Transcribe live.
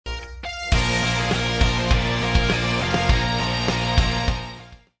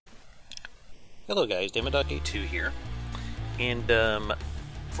Hello guys, Dogfighting here, and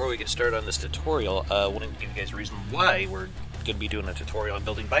before we get started on this tutorial, I wanted to give you guys a reason why we're going to be doing a tutorial on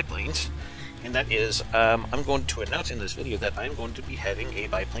building biplanes, and that is, I'm going to announce in this video that I'm going to be having a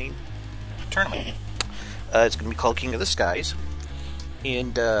biplane tournament. It's going to be called King of the Skies,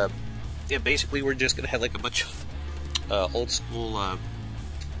 and yeah, basically we're just going to have like a bunch of old school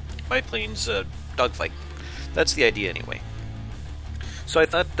biplanes dogfight. That's the idea anyway. So I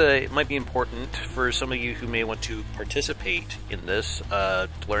thought it might be important for some of you who may want to participate in this to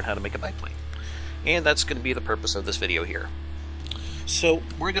learn how to make a biplane. And that's going to be the purpose of this video here. So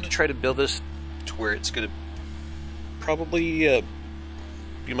we're going to try to build this to where it's going to probably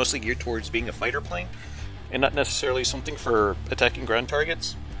be mostly geared towards being a fighter plane and not necessarily something for attacking ground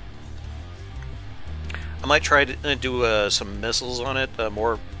targets. I might try to do some missiles on it,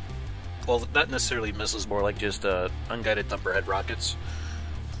 more, well, not necessarily missiles, more like just unguided thunderhead rockets.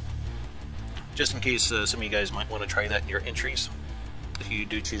 Just in case some of you guys might want to try that in your entries, if you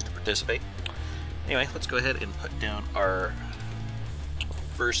do choose to participate. Anyway, let's go ahead and put down our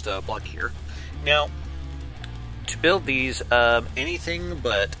first block here. Now, to build these, anything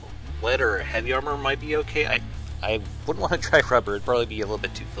but lead or heavy armor might be okay. I wouldn't want to try rubber, it'd probably be a little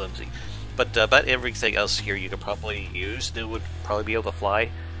bit too flimsy. But about everything else here you could probably use that would probably be able to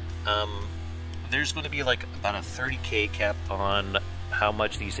fly. There's going to be like about a 30k cap on how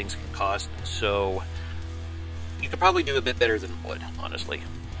much these things can cost, so you could probably do a bit better than wood, honestly.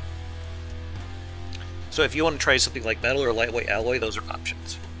 So if you want to try something like metal or lightweight alloy, those are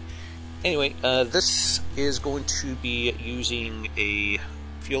options. Anyway, this is going to be using a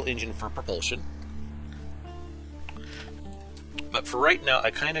fuel engine for propulsion. But for right now,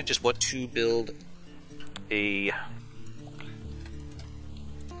 I kind of just want to build a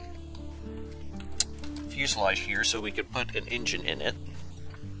fuselage here so we could put an engine in it.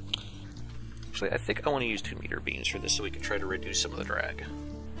 Actually, I think I want to use 2-meter beams for this so we can try to reduce some of the drag.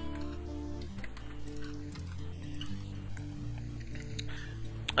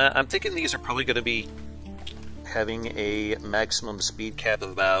 I'm thinking these are probably going to be having a maximum speed cap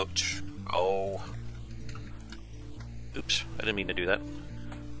of about, oops, I didn't mean to do that.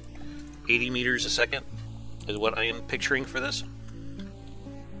 80 meters a second is what I am picturing for this.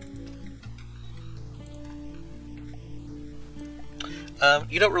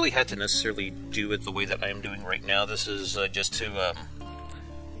 You don't really have to necessarily do it the way that I am doing right now. This is just to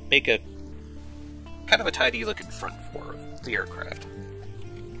make a kind of a tidy looking front for the aircraft.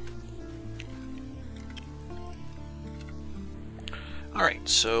 Alright,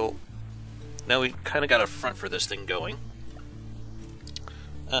 so now we've kind of got a front for this thing going.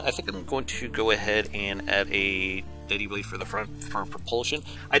 I think I'm going to go ahead and add a Deady blade for the front for propulsion.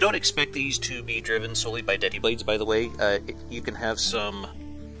 I don't expect these to be driven solely by Deady blades, by the way. You can have some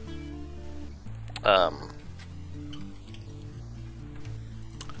how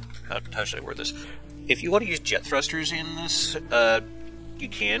should I word this? If you want to use jet thrusters in this, you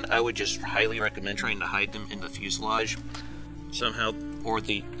can. I would just highly recommend trying to hide them in the fuselage somehow, or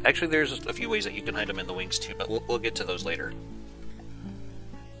actually there's a few ways that you can hide them in the wings too, but we'll get to those later.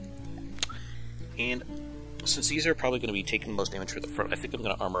 And since these are probably going to be taking the most damage for the front, I think I'm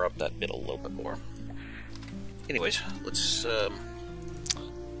going to armor up that bit a little bit more. Anyways, let's see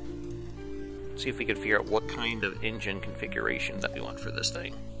if we can figure out what kind of engine configuration that we want for this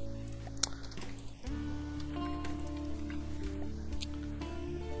thing.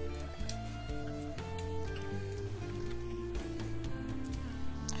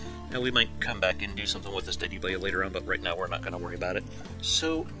 Now we might come back and do something with this Deady blade later on, but right now we're not going to worry about it.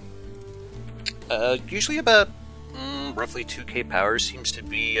 So, usually about roughly 2k power seems to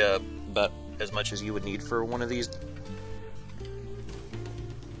be about as much as you would need for one of these.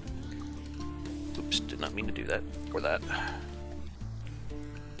 Oops, did not mean to do that, or that.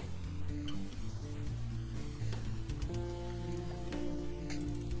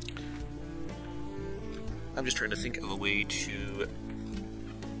 I'm just trying to think of a way to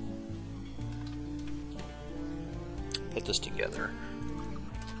put this together.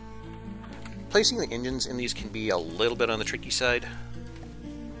 Placing the engines in these can be a little bit on the tricky side.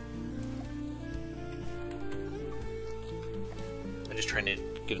 I'm just trying to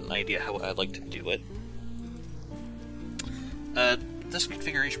get an idea how I'd like to do it. This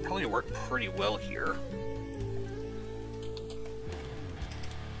configuration probably worked pretty well here.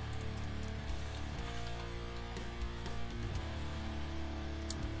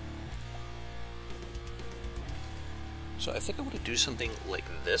 So I think I want to do something like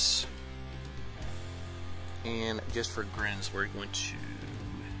this. And just for grins, we're going to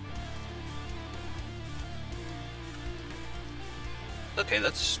Okay,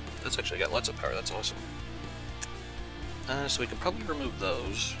 that's that's actually got lots of power. That's awesome. So we could probably remove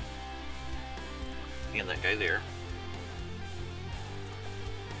those. And that guy there.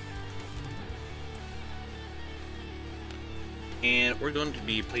 And we're going to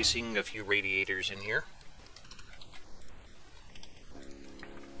be placing a few radiators in here.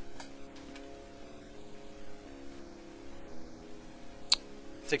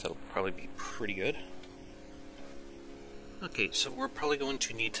 I think that'll probably be pretty good. Okay, so we're probably going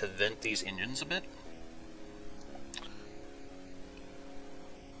to need to vent these engines a bit.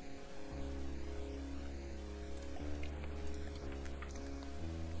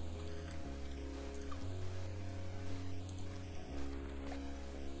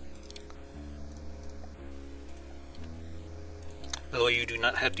 By the way, you do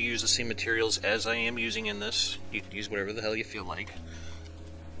not have to use the same materials as I am using in this. You can use whatever the hell you feel like.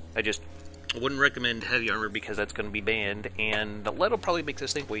 I wouldn't recommend heavy armor because that's going to be banned, and the lead will probably make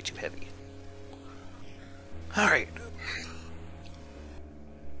this thing way too heavy. Alright.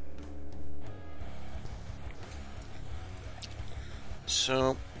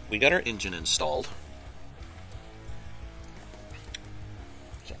 So, we got our engine installed.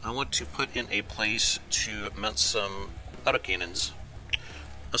 So I want to put in a place to mount some autocannons.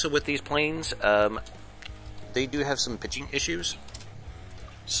 Also, with these planes, they do have some pitching issues.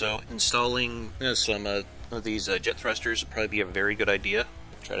 So installing some of these jet thrusters would probably be a very good idea.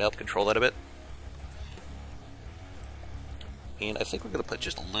 Try to help control that a bit. And I think we're going to put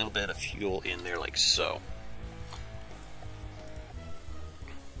just a little bit of fuel in there like so.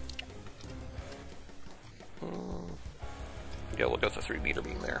 Yeah, we'll go with the 3-meter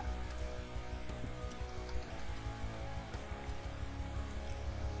beam there.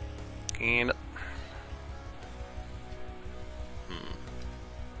 And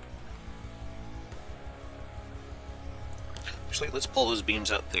actually, let's pull those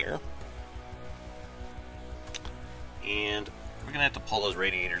beams out there. And we're gonna have to pull those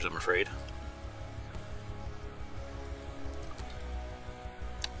radiators, I'm afraid.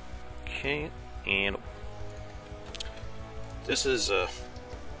 Okay, and this is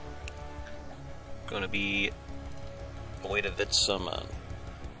going to be a way to vent some of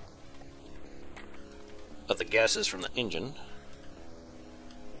the gases from the engine.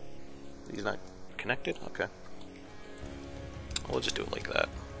 These not connected? Okay. We'll just do it like that.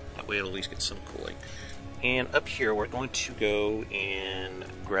 That way it'll at least get some cooling. And up here we're going to go and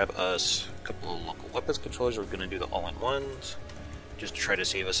grab us a couple of local weapons controllers. We're going to do the all-in-ones, just to try to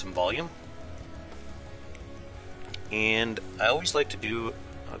save us some volume. And I always like to do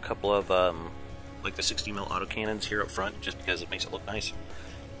a couple of like the 60mm autocannons here up front, just because it makes it look nice.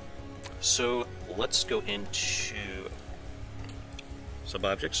 So let's go into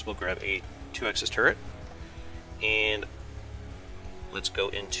sub-objects. We'll grab a 2-axis turret, and let's go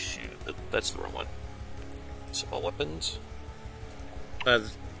into that's the wrong one. Sub weapons.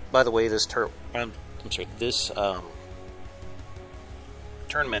 By the way, this this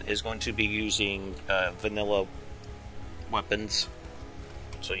tournament is going to be using vanilla weapons.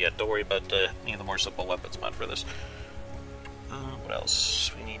 So yeah, don't worry about any of the more simple weapons mod for this. What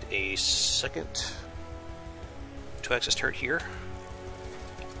else? We need a second 2-axis turret here.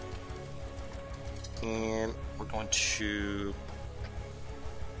 And we're going to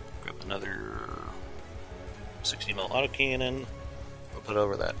grab another 60mm autocannon. We'll put it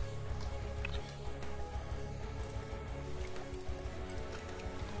over that.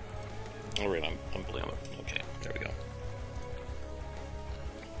 Alright, I'm pulling it. Okay, there we go.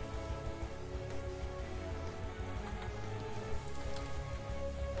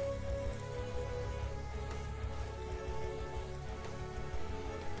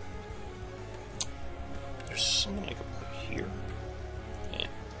 There's something I could put here. Yeah,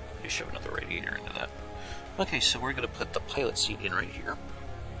 you shove another radiator into that. Okay, so we're going to put the pilot seat in right here.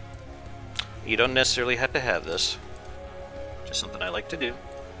 You don't necessarily have to have this. Just something I like to do.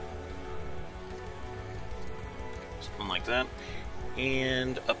 Something like that.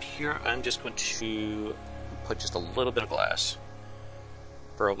 And up here, I'm just going to put just a little bit of glass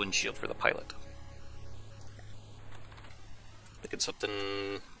for a windshield for the pilot. Look at something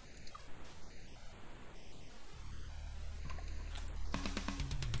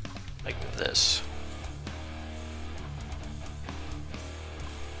like this.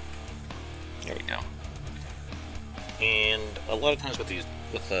 There we go. And a lot of times with these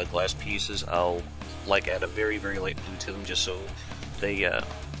glass pieces, I'll add a very, very light blue to them just so they are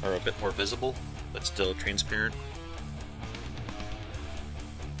a bit more visible, but still transparent.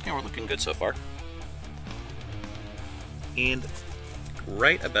 Yeah, we're looking good so far. And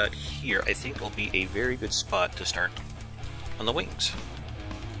right about here, I think will be a very good spot to start on the wings.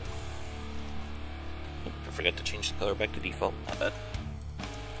 I forgot to change the color back to default. Not bad.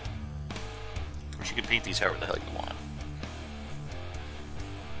 Of course, you can paint these however the hell you want.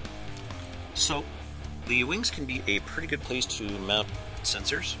 So, the wings can be a pretty good place to mount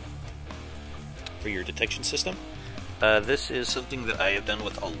sensors for your detection system. This is something that I have done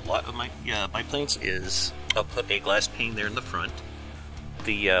with a lot of my biplanes. Is I'll put a glass pane there in the front,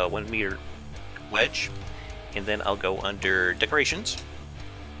 the 1 meter wedge, and then I'll go under decorations,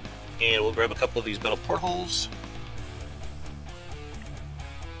 and we'll grab a couple of these metal portholes.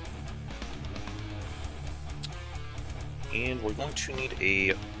 And we're going to need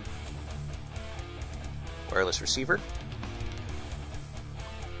a wireless receiver.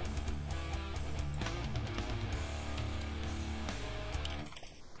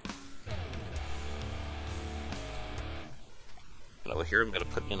 And over here I'm going to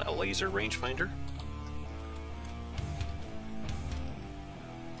put in a laser rangefinder.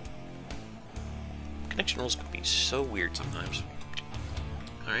 Connection rules can be so weird sometimes.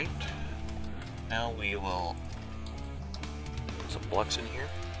 Alright, now we will put some blocks in here.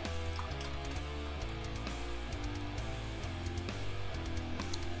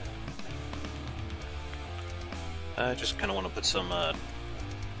 I just kind of want to put some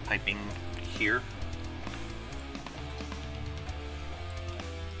piping here.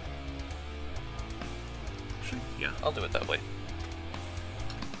 Yeah, I'll do it that way.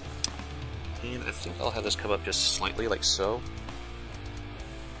 And I think I'll have this come up just slightly, like so.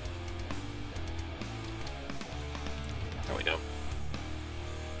 There we go. I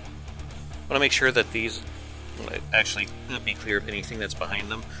want to make sure that these actually be clear of anything that's behind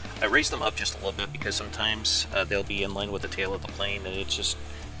them. I raise them up just a little bit because sometimes they'll be in line with the tail of the plane, and it's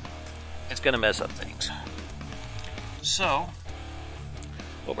going to mess up things. So,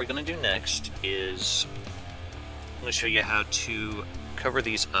 what we're going to do next is I'm going to show you how to cover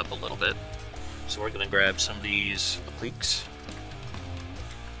these up a little bit. So we're going to grab some of these obliques,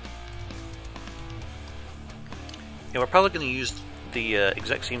 and we're probably going to use the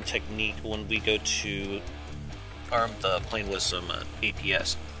exact same technique when we go to arm the plane with some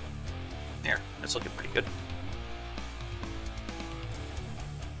APS. There, that's looking pretty good.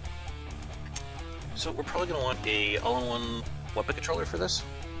 So we're probably going to want a all-in-one weapon controller for this.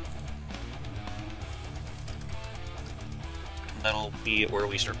 That'll be where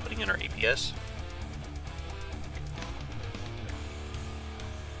we start putting in our APS.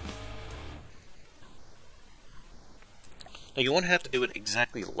 Now you won't have to do it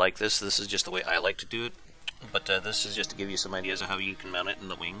exactly like this. This is just the way I like to do it. But this is just to give you some ideas of how you can mount it in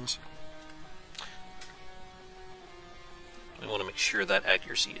the wings. We want to make sure that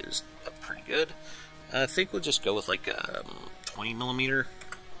accuracy is pretty good. I think we'll just go with like 20 millimeter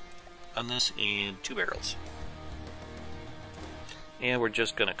on this and 2 barrels. And we're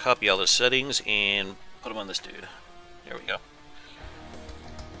just going to copy all the settings and put them on this dude. There we go.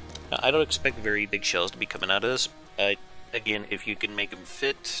 Now, I don't expect very big shells to be coming out of this. Again, if you can make them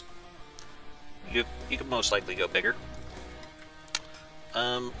fit, you can most likely go bigger.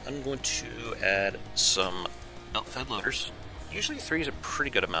 I'm going to add some belt-fed loaders. Usually 3 is a pretty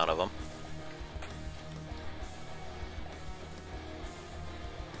good amount of them.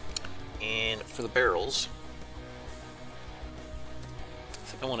 And for the barrels, I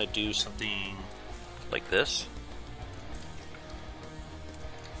think I want to do something like this.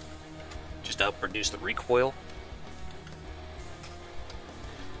 Just to help reduce the recoil.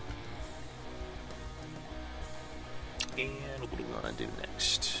 And what do we want to do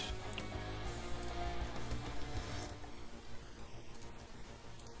next?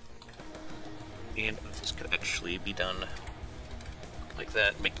 And if this could actually be done like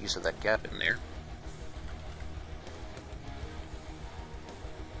that, make use of that gap in there.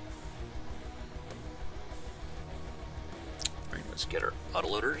 Alright, let's get our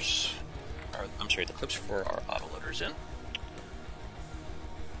autoloaders. I'm sorry, the clips for our autoloaders in.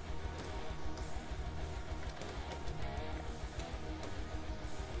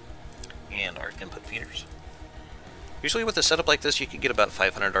 And our input feeders. Usually with a setup like this you can get about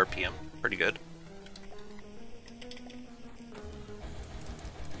 500 RPM, pretty good.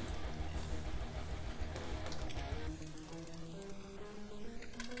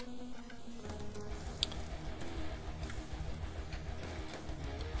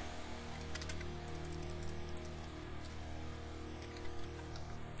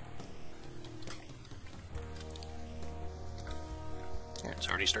 It's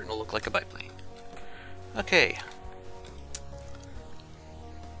already starting to look like a biplane. Okay.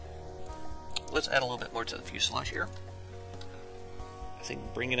 Let's add a little bit more to the fuselage here. I think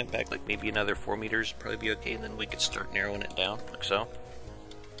bringing it back like maybe another 4 meters would probably be okay, and then we could start narrowing it down, like so.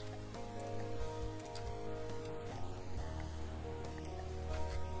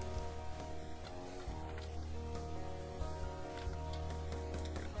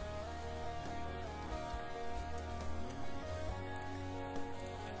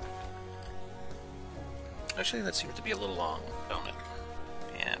 Actually, that seems to be a little long, don't it?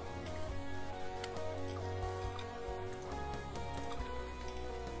 Yeah.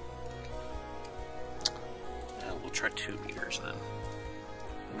 We'll try 2 meters then.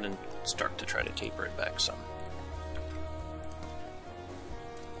 And then start to try to taper it back some.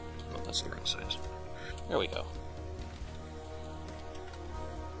 Oh, that's the wrong size. There we go.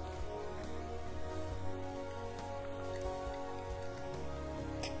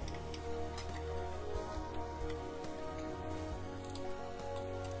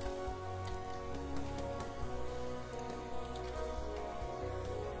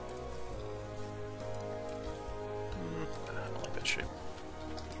 I don't like that shape.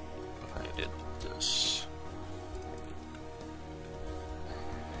 If I did this.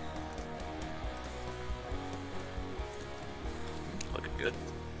 Looking good.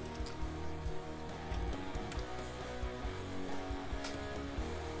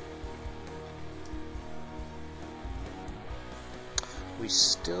 We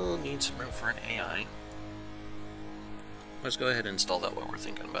still need some room for an AI. Let's go ahead and install that while we're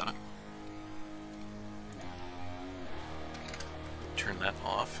thinking about it. Turn that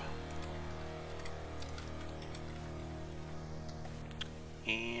off.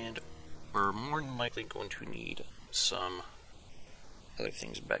 And we're more than likely going to need some other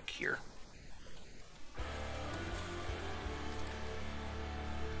things back here.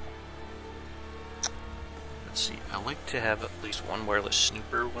 Let's see, I like to have at least one wireless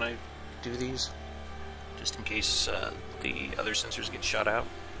snooper when I do these, just in case the other sensors get shot out.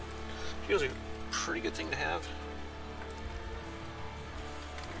 Feels like a pretty good thing to have.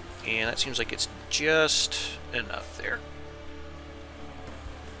 And that seems like it's just enough there.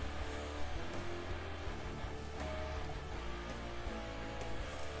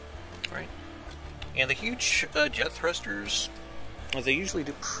 Right. And the huge jet thrusters, they usually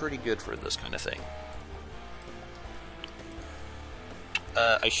do pretty good for this kind of thing.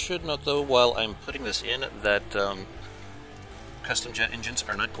 I should note though, while I'm putting this in, that custom jet engines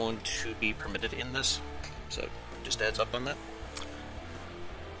are not going to be permitted in this, so just heads up on that.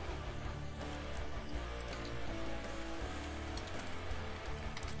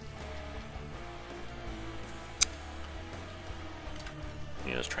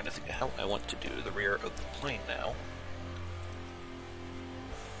 I was trying to think of how I want to do the rear of the plane now.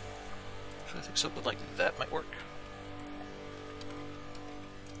 So I think something like that might work.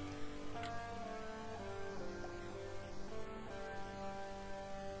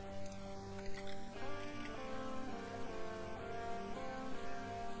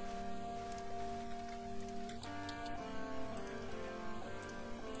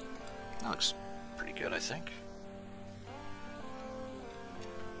 That looks pretty good, I think.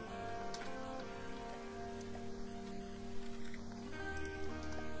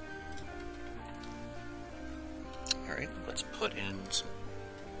 Alright, let's put in some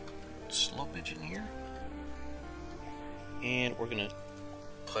slopage in here. And we're going to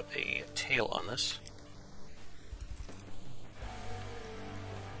put a tail on this.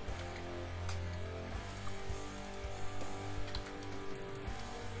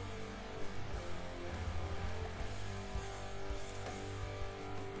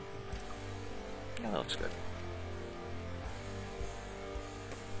 Yeah, that looks good.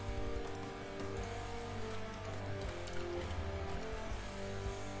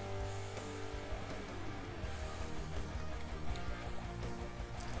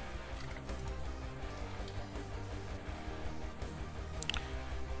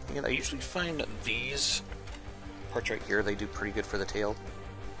 And I usually find these parts right here, they do pretty good for the tail.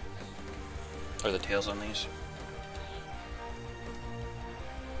 Or the tails on these.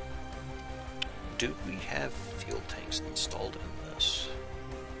 Do we have fuel tanks installed in this?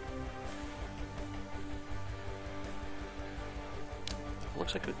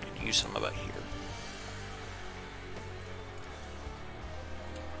 Looks like we could use some about here.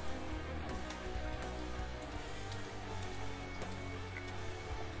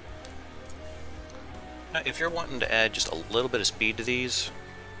 Now, if you're wanting to add just a little bit of speed to these,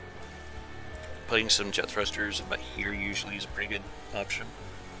 putting some jet thrusters about here usually is a pretty good option.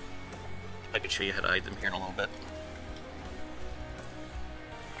 I could show you how to hide them here in a little bit.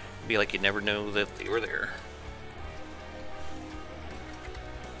 It'd be like you'd never know that they were there.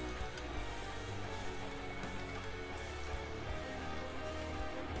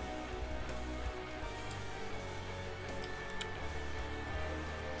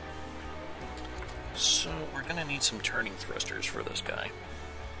 So we're going to need some turning thrusters for this guy.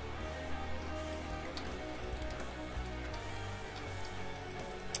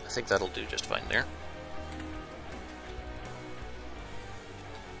 I think that'll do just fine there.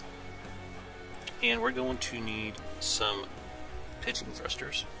 And we're going to need some pitching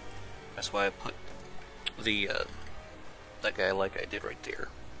thrusters. That's why I put the that guy like I did right there.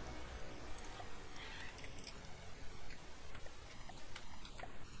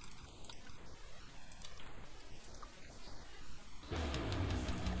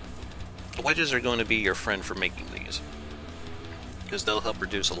 The wedges are going to be your friend for making these, because they'll help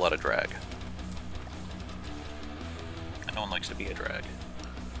reduce a lot of drag. And no one likes to be a drag.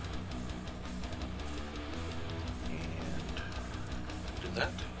 And do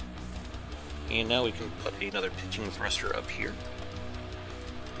that. And now we can put another pitching thruster up here.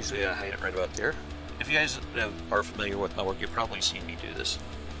 Usually I hide it right about there. If you guys are familiar with my work, you've probably seen me do this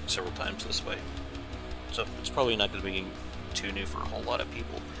several times this way. So it's probably not going to be too new for a whole lot of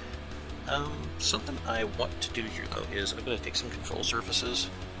people. Something I want to do here though is I'm going to take some control surfaces,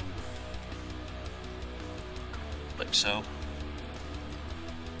 like so.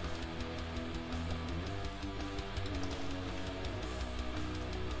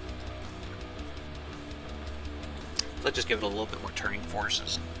 Let's just give it a little bit more turning force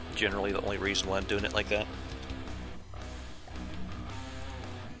is generally the only reason why I'm doing it like that.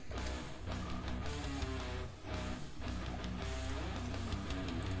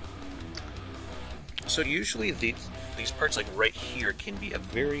 So usually these parts like right here can be a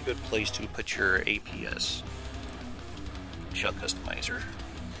very good place to put your APS shell customizer.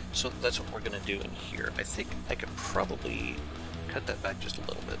 So that's what we're going to do in here. I think I could probably cut that back just a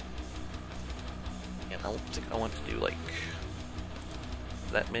little bit. And I don't think I want to do like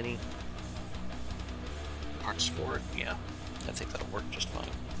that many parts for it. Yeah, I think that'll work just fine.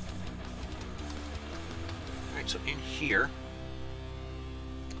 Alright, so in here,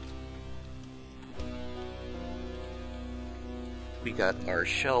 we got our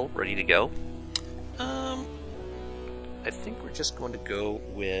shell ready to go. I think we're just going to go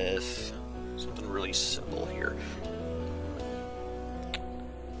with something really simple here.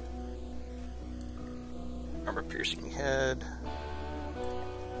 Armor piercing head.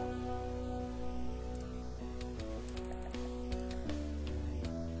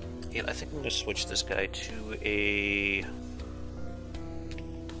 And I think I'm going to switch this guy to a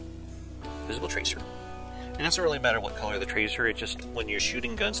visible tracer. It doesn't really matter what color the tracer, it's just when you're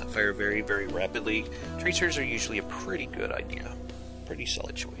shooting guns that fire very, very rapidly, tracers are usually a pretty good idea. Pretty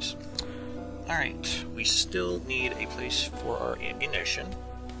solid choice. Alright, we still need a place for our ammunition.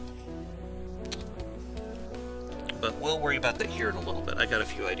 But we'll worry about that here in a little bit. I got a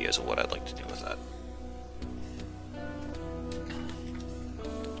few ideas of what I'd like to do with that.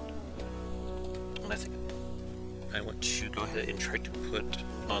 And I think I want to go ahead and try to put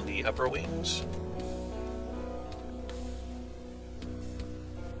on the upper wings.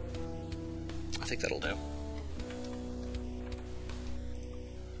 I think that'll do.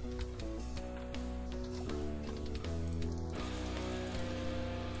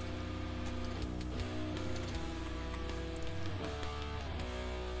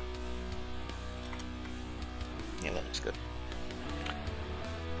 Yeah, that looks good.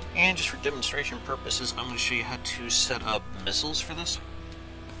 And just for demonstration purposes, I'm going to show you how to set up missiles for this.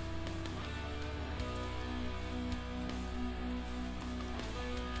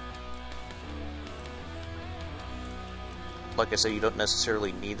 Like I said, you don't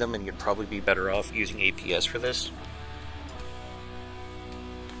necessarily need them, and you'd probably be better off using APS for this.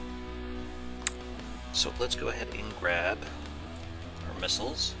 So let's go ahead and grab our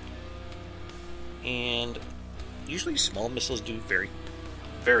missiles. And usually small missiles do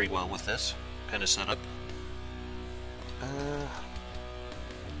very well with this kind of setup.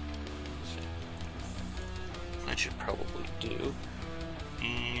 That should probably do.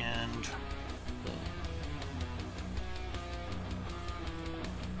 And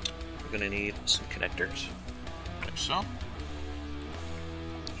we're going to need some connectors, like so.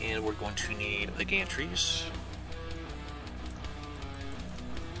 And we're going to need the gantries.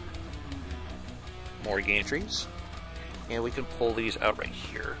 More gantries. And we can pull these out right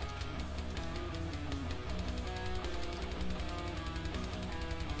here.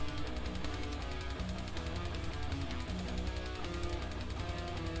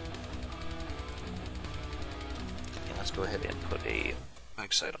 And let's go ahead and put a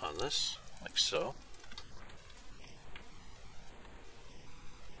backside on this, like so.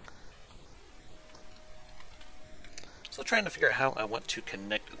 So trying to figure out how I want to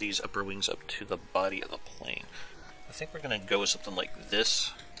connect these upper wings up to the body of the plane. I think we're going to go with something like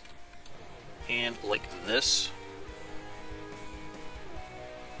this and like this.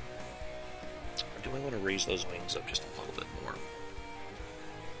 Or do I want to raise those wings up just a little bit more?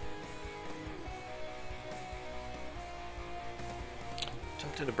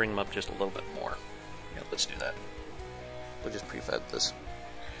 tempted to bring them up just a little bit more. Yeah, let's do that. We'll just prefab this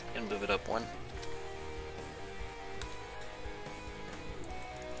and move it up one.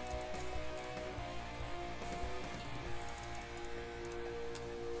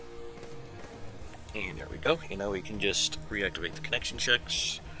 And there we go. And now we can just reactivate the connection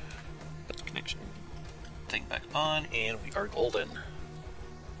checks, put the connection thing back on, and we are golden.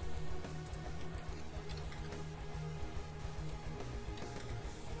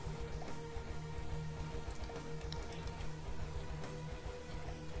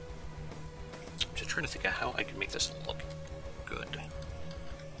 I'm just trying to think of how I can make this look good.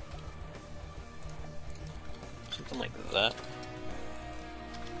 Something like that.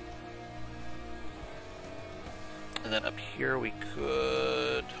 And then up here we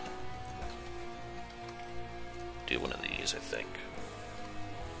could do one of these, I think.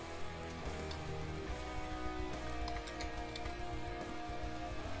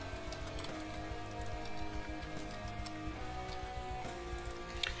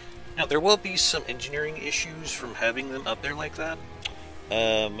 Now there will be some engineering issues from having them up there like that.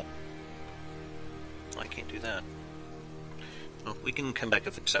 I can't do that. Well, we can come back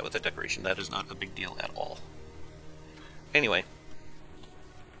and fix that with the decoration. That is not a big deal at all. Anyway,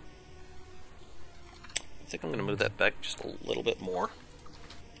 I think I'm going to move that back just a little bit more.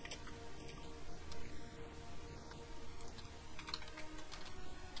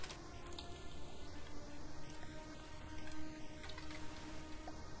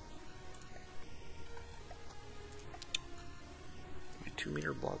 My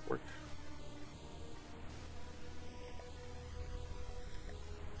 2-meter block work.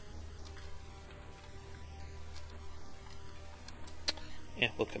 Yeah,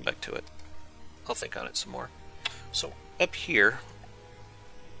 we'll come back to it. I'll think on it some more. So up here,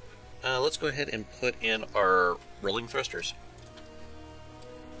 let's go ahead and put in our rolling thrusters.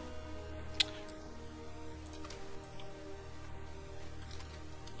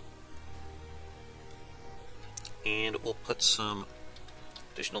 And we'll put some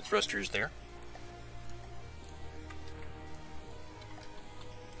additional thrusters there.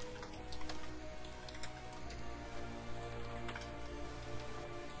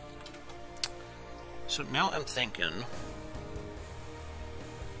 So now I'm thinking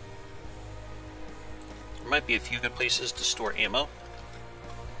there might be a few good places to store ammo.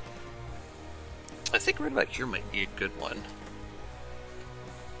 I think right about here might be a good one.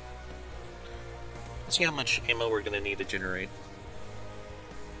 Let's see how much ammo we're going to need to generate.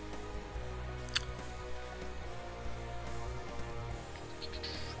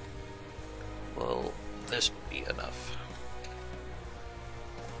 Will this be enough?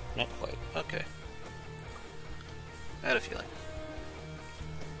 Not quite. Okay. I had a feeling.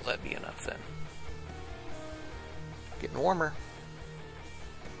 Will that be enough then? Getting warmer.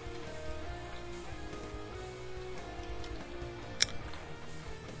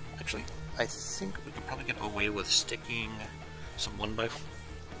 Actually, I think we could probably get away with sticking some 1x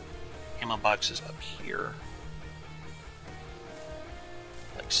ammo boxes up here.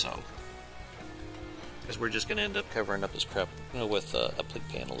 Like so. Because we're just going to end up covering up this crap, with uplink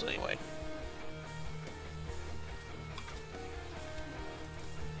panels anyway.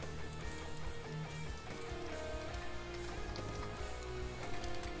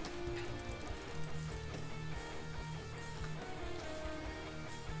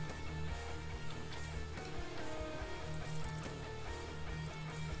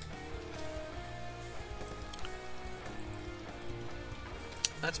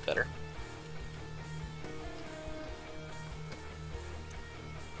 That's better.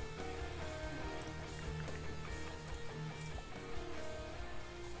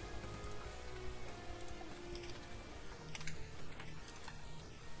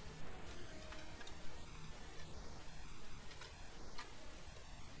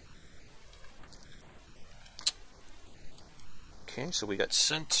 Okay, so we got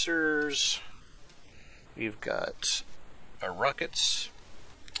sensors. We've got our rockets.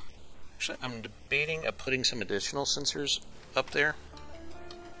 Actually, I'm debating of putting some additional sensors up there.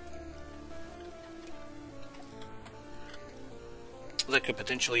 That could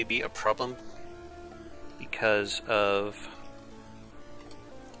potentially be a problem because of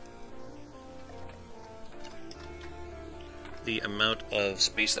the amount of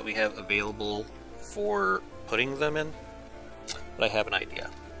space that we have available for putting them in. But I have an idea.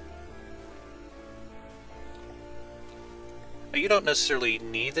 You don't necessarily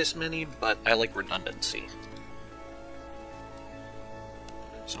need this many, but I like redundancy.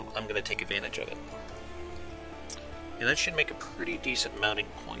 So I'm going to take advantage of it. And that should make a pretty decent mounting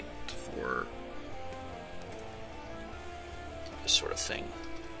point for this sort of thing.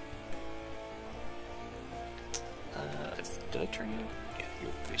 Did I turn you? Yeah,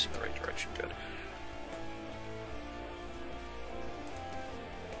 you're facing the right direction. Good.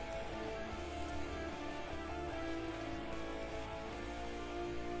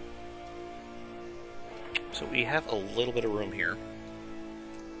 So we have a little bit of room here.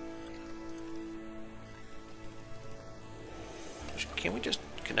 Can we just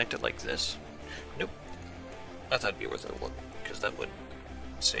connect it like this? Nope. I thought it'd be worth a look, because that would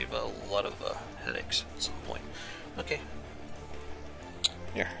save a lot of headaches at some point. Okay.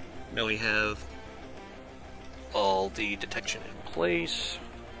 Here. Now we have all the detection in place.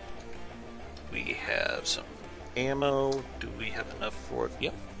 We have some ammo. Do we have enough for it?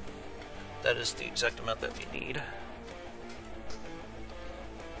 Yep. That is the exact amount that we need.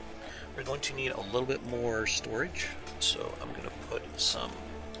 We're going to need a little bit more storage, so I'm going to put some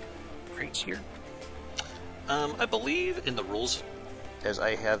crates here. I believe in the rules, as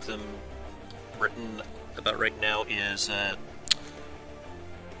I have them written about right now, is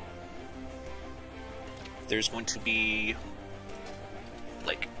there's going to be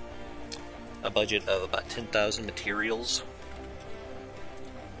like a budget of about 10,000 materials.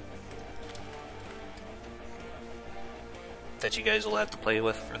 That you guys will have to play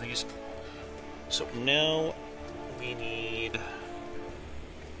with for these. So now we need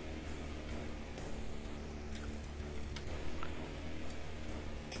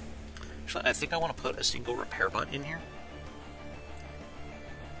actually, I think I want to put a single repair bot in here.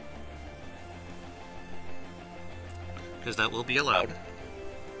 Because that will be allowed.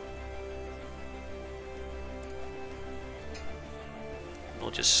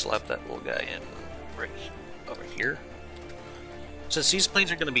 We'll just slap that little guy in right over here. Since these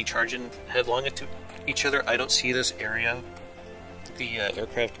planes are going to be charging headlong into each other, I don't see this area, the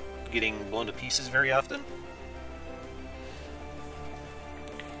aircraft, getting blown to pieces very often.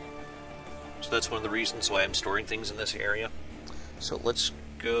 So that's one of the reasons why I'm storing things in this area. So let's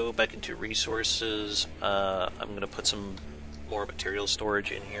go back into resources. I'm going to put some more material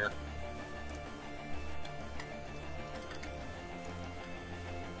storage in here.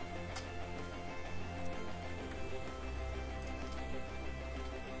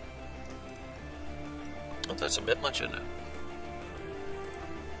 Oh, that's a bit much, isn't it?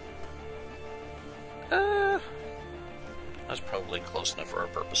 That's probably close enough for our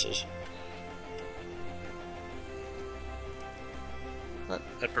purposes. But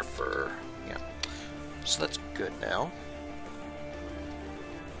I prefer, yeah. So that's good now.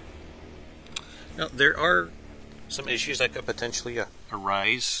 Now, there are some issues that could potentially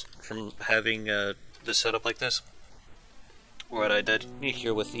arise from having this setup like this. What I did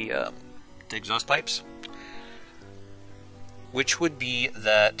here with the exhaust pipes, which would be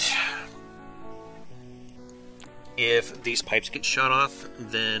that if these pipes get shut off,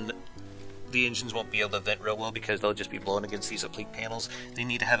 then the engines won't be able to vent real well because they'll just be blowing against these oblique panels. They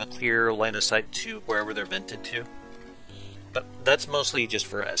need to have a clear line of sight to wherever they're vented to. But that's mostly just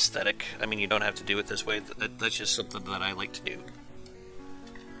for aesthetic. I mean, you don't have to do it this way. That's just something that I like to do.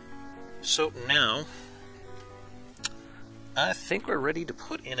 So now, I think we're ready to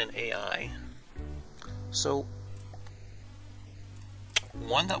put in an AI. So,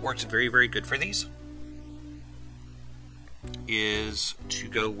 one that works very, very good for these is to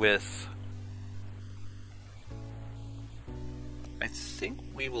go with, I think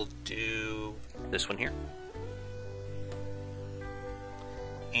we will do this one here.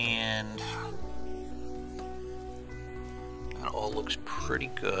 And that all looks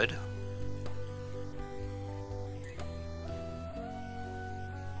pretty good.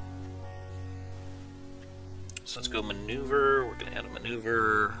 So let's go maneuver. We're going to add a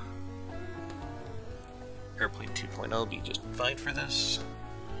maneuver. Airplane 2.0 will be just fine for this.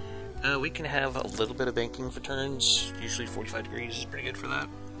 We can have a little bit of banking for turns. Usually 45 degrees is pretty good for that.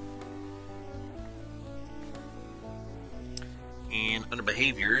 And under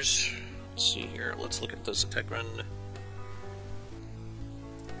behaviors, let's see here. Let's look at this attack run.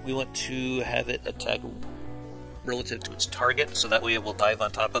 We want to have it attack relative to its target, so that way it will dive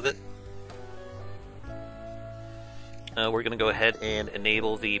on top of it. We're going to go ahead and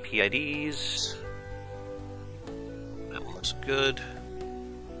enable the PIDs. That one looks good.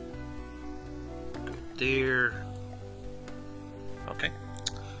 Go there. Okay.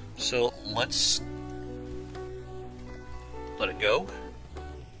 So let's let it go.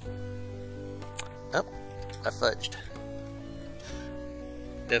 Oh, I fudged.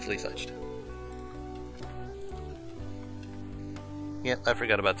 Definitely fudged. Yeah, I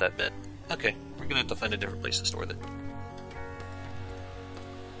forgot about that bit. Okay, we're going to have to find a different place to store that.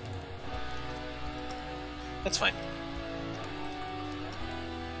 That's fine.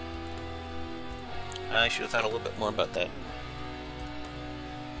 I should have thought a little bit more about that.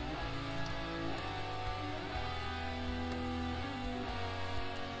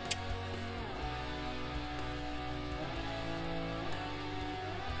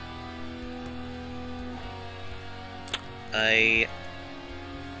 I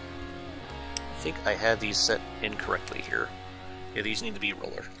think I had these set incorrectly here. Yeah, these need to be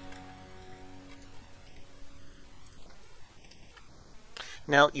roller.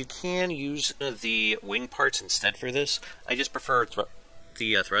 Now, you can use the wing parts instead for this. I just prefer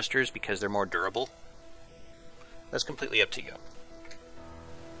the thrusters because they're more durable. That's completely up to you.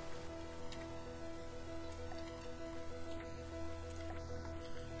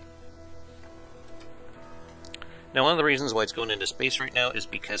 Now, one of the reasons why it's going into space right now is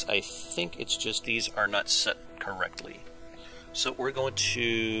because I think it's just these are not set correctly. So we're going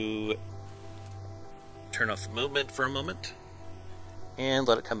to turn off the movement for a moment and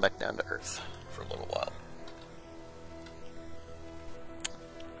let it come back down to Earth for a little while.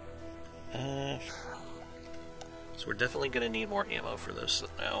 So we're definitely going to need more ammo for this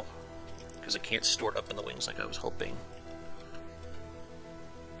now, because it can't store it up in the wings like I was hoping.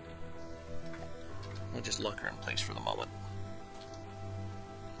 I'll just lock her in place for the moment.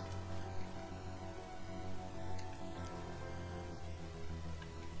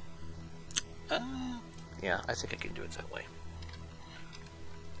 Yeah, I think I can do it that way.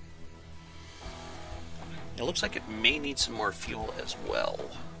 It looks like it may need some more fuel as well.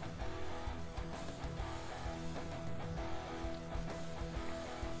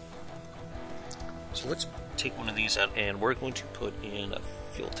 So let's take one of these out, and we're going to put in a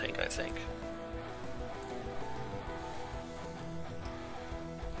fuel tank, I think.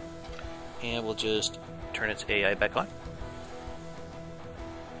 And we'll just turn its AI back on.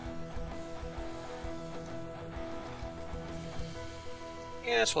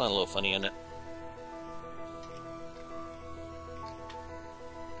 Yeah, it's flying a little funny, isn't it?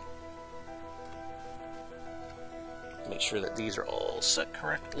 Make sure that these are all set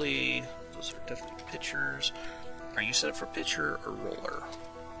correctly. Those are definitely pitchers. Are you set up for pitcher or roller?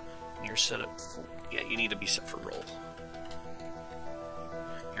 You're set up for, yeah, you need to be set for roll.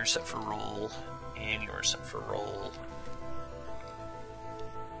 You're set for roll, and you're set for roll.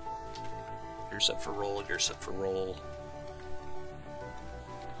 You're set for roll, you're set for roll.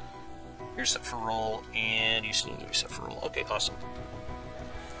 You're set for roll, and you still need to be set for roll. Okay, awesome.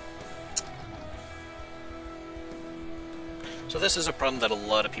 So this is a problem that a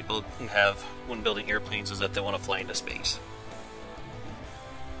lot of people have when building airplanes, is that they want to fly into space.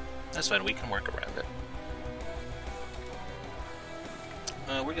 That's fine, we can work around it.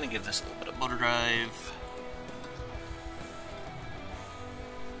 We're going to give this a little bit of motor drive.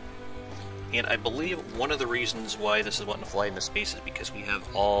 And I believe one of the reasons why this is wanting to fly into space is because we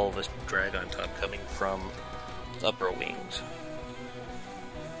have all this drag on top coming from the upper wings.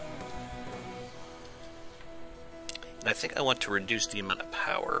 And I think I want to reduce the amount of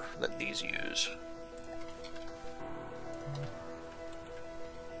power that these use.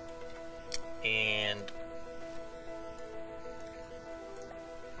 And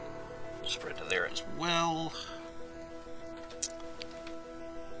spread to there as well.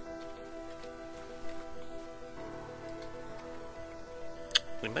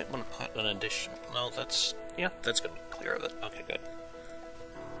 We might want to put an addition. No, that's, yeah, that's going to be clear of it. Okay, good.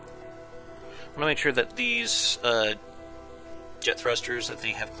 I want to make sure that these jet thrusters, that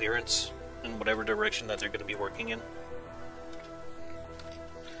they have clearance in whatever direction that they're going to be working in.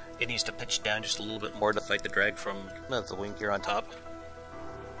 It needs to pitch down just a little bit more to fight the drag from the wing gear on top.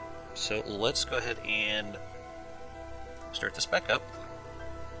 So let's go ahead and start this back up.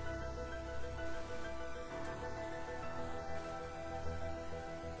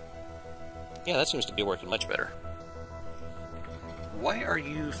 Yeah, that seems to be working much better. Why are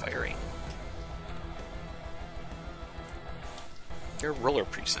you firing? They're roller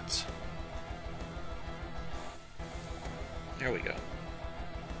presets. There we go.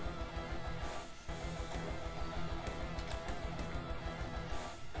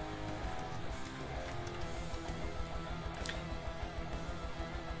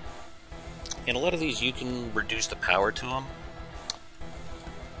 And a lot of these, you can reduce the power to them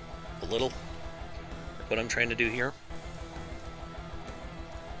a little. Like what I'm trying to do here.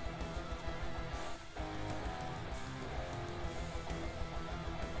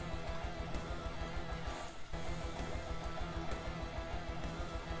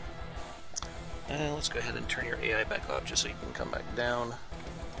 Let's go ahead and turn your AI back off just so you can come back down.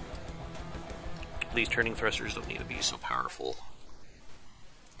 These turning thrusters don't need to be so powerful.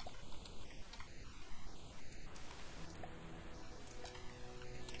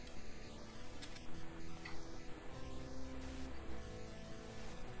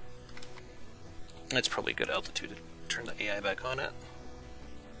 That's probably a good altitude to turn the AI back on at.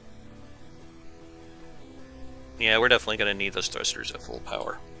 Yeah, we're definitely going to need those thrusters at full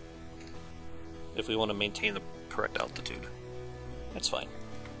power if we want to maintain the correct altitude. That's fine.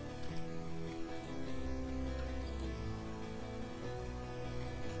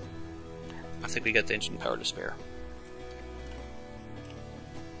 I think we got the engine power to spare.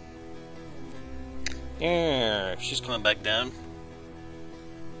 Yeah, she's coming back down.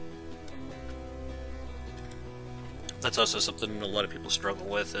 That's also something a lot of people struggle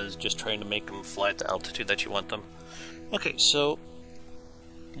with, is just trying to make them fly at the altitude that you want them. Okay, so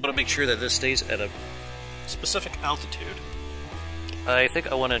I'm going to make sure that this stays at a specific altitude. I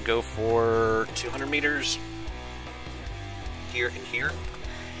think I want to go for 200 meters here and here.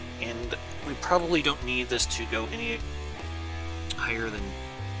 And we probably don't need this to go any higher than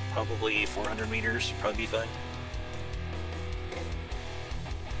probably 400 meters. Probably be fine.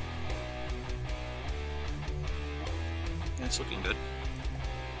 It's looking good.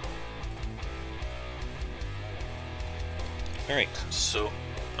 Alright, so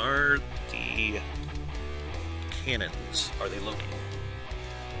are the cannons, are they loading?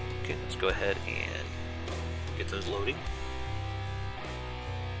 Okay, let's go ahead and get those loading.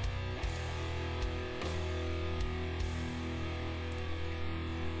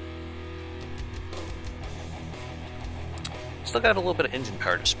 Still got a little bit of engine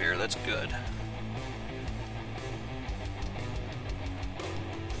power to spare, that's good.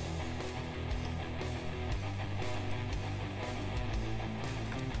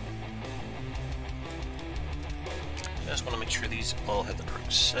 I just want to make sure these all have the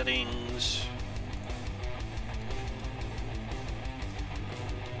correct settings.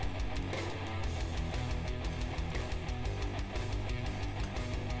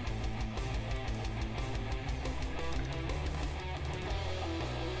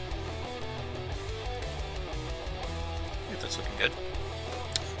 That's looking good.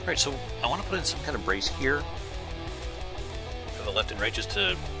 Alright, so I want to put in some kind of brace here for the left and right, just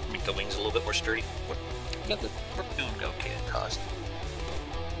to make the wings a little bit more sturdy. We're doing okay at cost.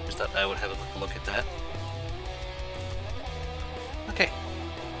 Just thought I would have a quick look at that. Okay.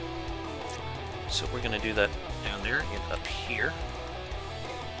 So we're going to do that down there and up here.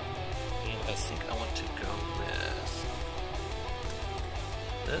 And I think I want to go with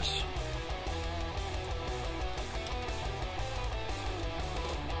this.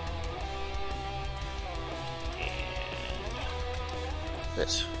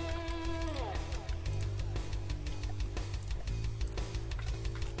 This.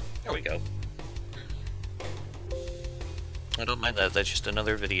 There we go. I don't mind that, that's just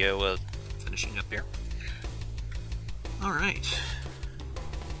another video finishing up here. Alright.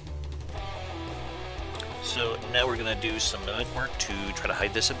 So now we're going to do some mimic work to try to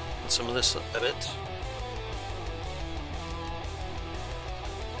hide this, some of this a bit.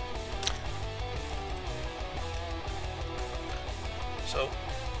 So,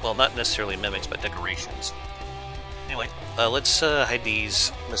 well, not necessarily mimics, but decorations. Anyway, let's hide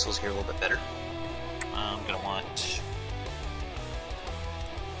these missiles here a little bit better. I'm going to want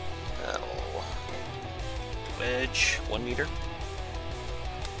wedge 1 meter,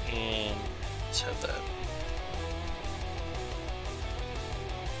 and let's have that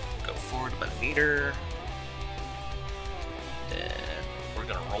go forward about 1 meter. Then we're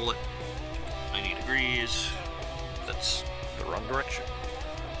going to roll it 90 degrees. That's the wrong direction.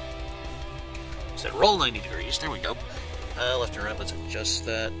 Said roll 90 degrees. There we go. Left and right. Let's adjust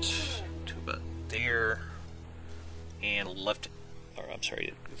that to about there. And left. Or I'm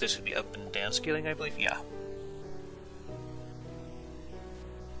sorry. This would be up and down scaling, I believe. Yeah.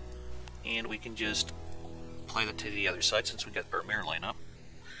 And we can just apply that to the other side since we got our mirror line up.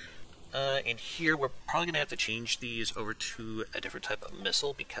 And here we're probably gonna have to change these over to a different type of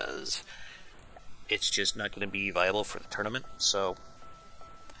missile because it's just not going to be viable for the tournament. So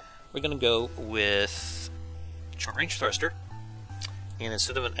we're going to go with short range thruster, and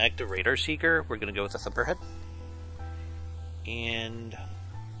instead of an active radar seeker, we're going to go with a thumperhead. And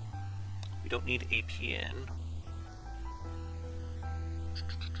we don't need APN.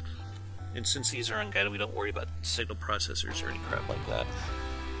 And since these are unguided, we don't worry about signal processors or any crap like that.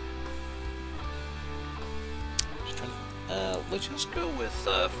 Just trying to, let's just go with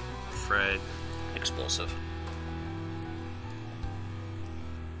frag explosive.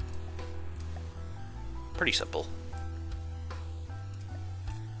 Pretty simple.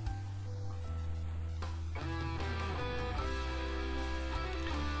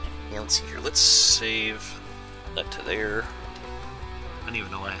 Yeah, let's see here. Let's save that to there. I don't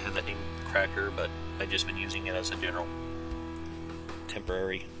even know why I had that name Cracker, but I've just been using it as a general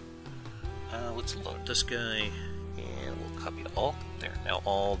temporary Let's load this guy, and we'll copy it all. There, now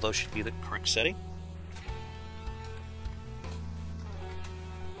all those should be the correct setting.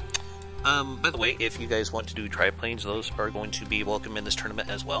 By the way, if you guys want to do triplanes, those are going to be welcome in this tournament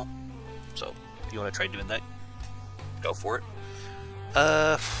as well. So, if you want to try doing that, go for it.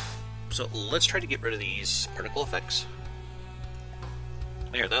 So let's try to get rid of these particle effects.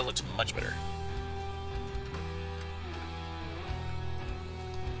 There, that looks much better.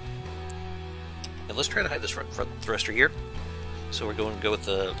 And let's try to hide this front thruster here. So we're going to go with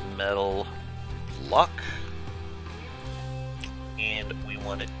the metal lock. And we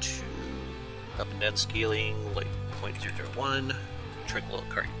want it to up and down scaling like 0.001. Trick little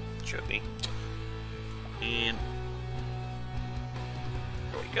card showed me. And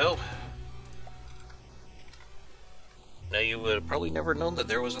there we go. Now you would have probably never known that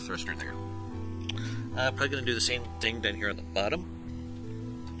there was a thruster there. Probably going to do the same thing down here on the bottom.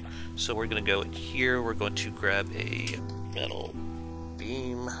 So we're going to go in here, we're going to grab a metal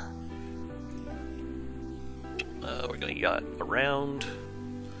beam. We're going to yacht around,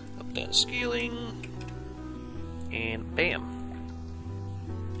 up down scaling, and bam.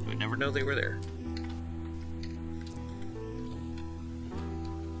 We'd never know they were there.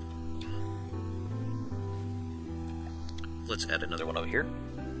 Let's add another one over here,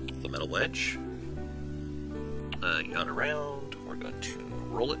 the metal wedge. Yacht around, we're going to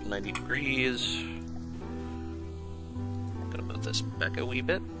roll it 90 degrees. I'm going to move this back a wee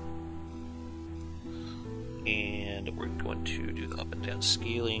bit. And we're going to do the up and down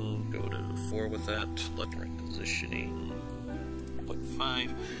scaling, go to 4 with that, left and right positioning,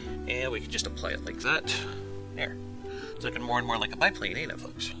 0.5, and we can just apply it like that. There. It's looking more and more like a biplane, ain't it,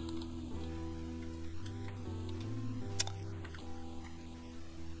 folks?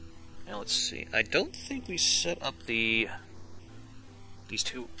 Now let's see. I don't think we set up these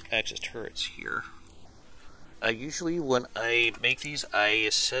 2-axis turrets here. Usually when I make these, I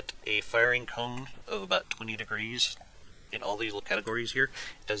set a firing cone of about 20 degrees in all these little categories here.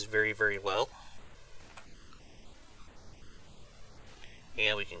 It does very, very well.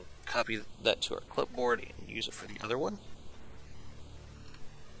 And we can copy that to our clipboard and use it for the other one.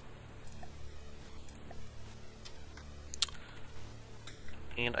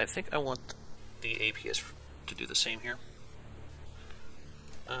 And I think I want the APS to do the same here.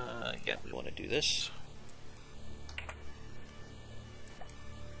 Yeah, we want to do this.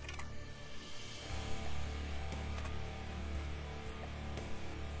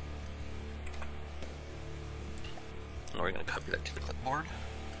 And we're going to copy that to the clipboard.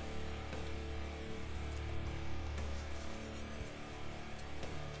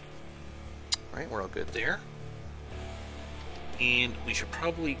 Alright, we're all good there. And we should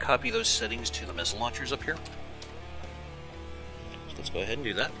probably copy those settings to the missile launchers up here. So let's go ahead and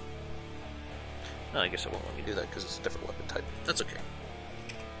do that. No, I guess I won't let me do that because it's a different weapon type. That's okay.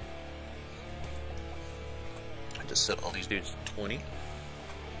 I just set all these dudes to 20.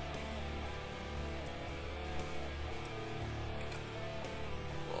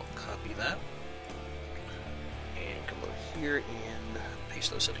 We'll copy that. And come over here and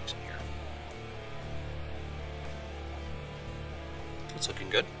paste those settings in here. It's looking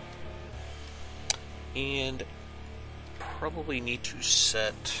good. And probably need to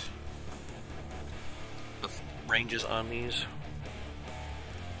set the ranges on these.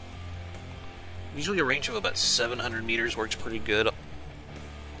 Usually a range of about 700 meters works pretty good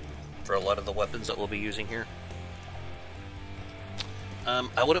for a lot of the weapons that we'll be using here.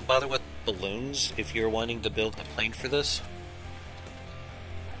 I wouldn't bother with balloons if you're wanting to build a plane for this.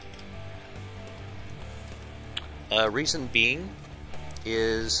 Reason being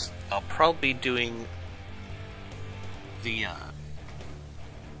is I'll probably be doing the oh,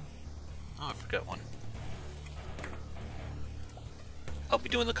 I forgot one. I'll be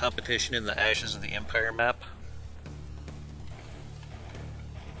doing the competition in the Ashes of the Empire map.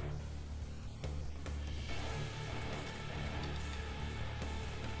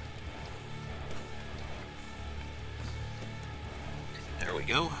 There we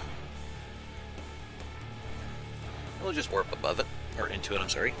go. We'll just warp above it, or into it, I'm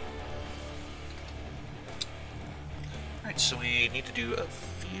sorry. Alright, so we need to do a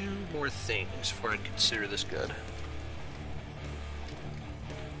few more things before I consider this good.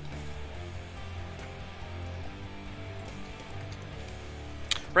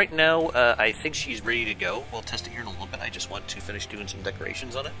 Right now, I think she's ready to go. We'll test it here in a little bit. I just want to finish doing some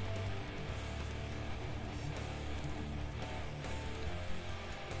decorations on it.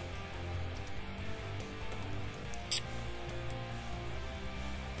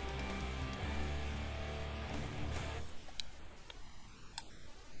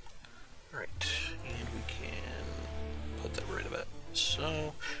 Right, and we can put that right about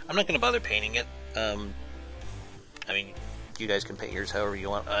so. I'm not going to bother painting it. I mean, you guys can paint yours however you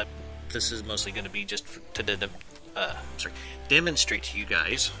want. This is mostly going to be just to demonstrate to you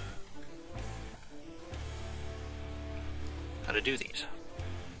guys how to do these.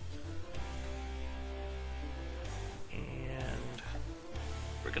 And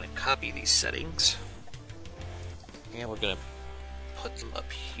we're going to copy these settings, and we're going to put them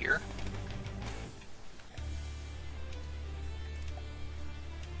up here.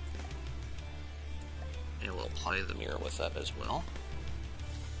 And we'll apply the mirror with that as well.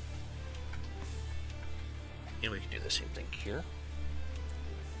 And we can do the same thing here.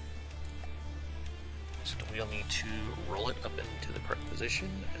 So we'll need to roll it up into the correct position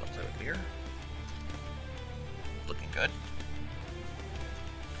and apply with mirror. Looking good.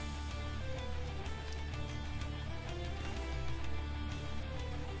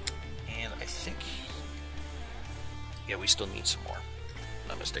 And I think, yeah, we still need some more.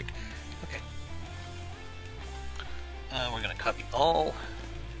 No mistake. Okay. We're going to copy all,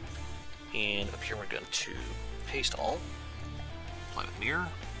 and up here we're going to paste all, apply with mirror.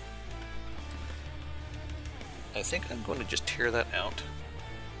 I think I'm going to just tear that out,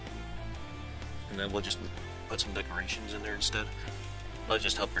 and then we'll just put some decorations in there instead. That'll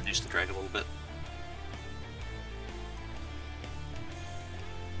just help reduce the drag a little bit.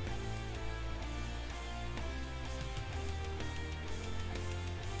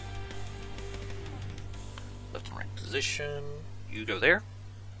 Left and right position, you go there,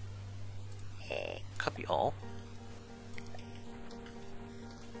 copy all,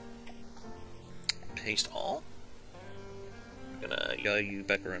 paste all. I'm gonna yaw you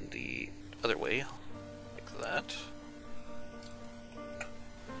back around the other way, like that.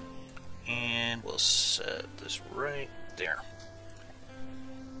 And we'll set this right there.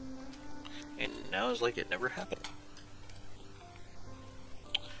 And now it's like it never happened.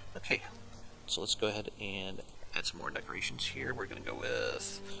 Okay, so let's go ahead and add some more decorations here. We're gonna go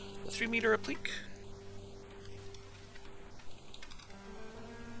with the 3-meter applique.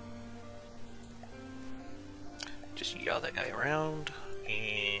 Just yaw that guy around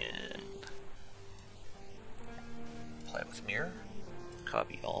and apply with mirror,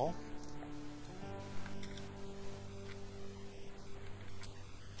 copy all.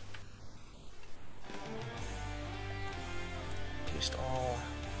 Paste all.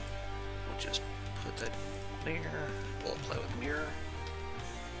 We'll just put that there. We'll apply with mirror.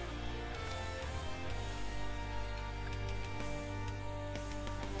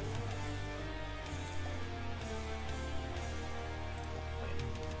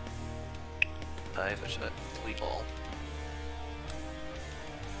 I finish that delete all.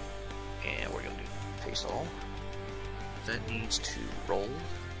 And we're going to do paste all. That needs to roll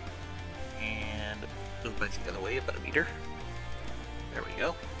and move back the other way about 1 meter. There we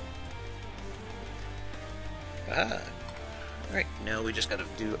go. Ah. Alright, now we just got to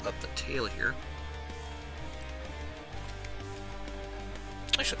do up the tail here.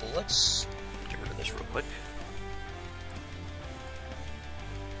 Actually, let's get rid of this real quick.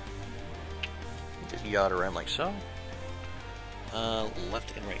 Just yaw it around like so.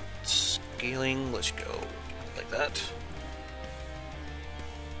 Left and right scaling, let's go like that.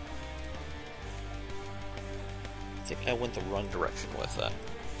 I think I went the wrong direction with that.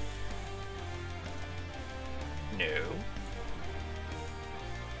 No.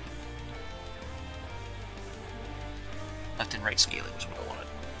 Left and right scaling was what I wanted.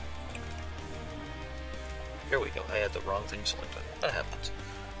 There we go, I had the wrong thing selected. That happens.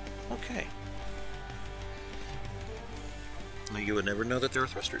 Okay. Now you would never know that there are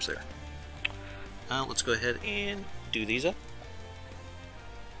thrusters there. Let's go ahead and do these up.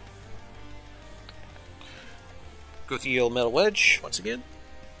 Go with the old metal wedge once again.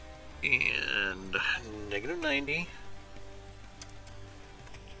 And -90.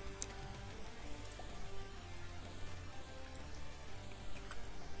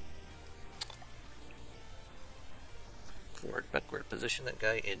 Forward, backward, position that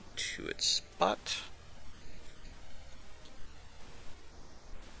guy into its spot.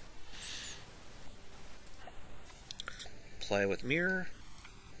 Apply with mirror.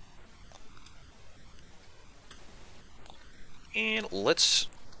 And let's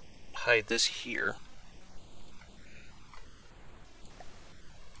hide this here.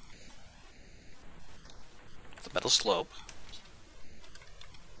 The metal slope.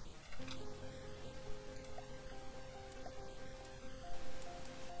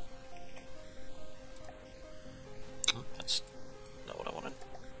 Oh, that's not what I wanted.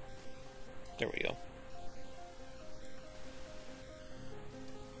 There we go.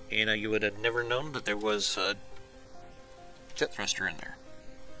 You know, you would have never known that there was a jet thruster in there.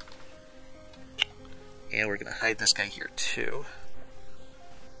 And we're going to hide this guy here too.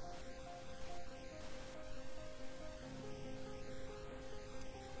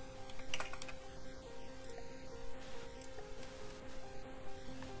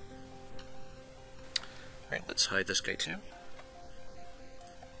 Alright, let's hide this guy too.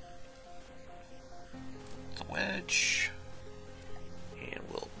 The wedge. And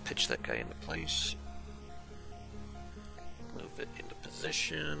we'll pitch that guy into place. Move it into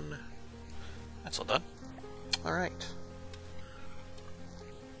position. That's all done. Alright.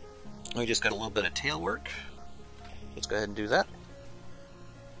 We just got a little bit of tail work. Let's go ahead and do that.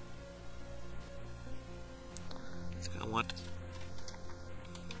 I want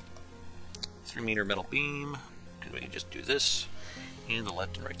 3-meter metal beam, because we can just do this, and the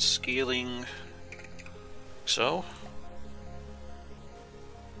left and right scaling, so.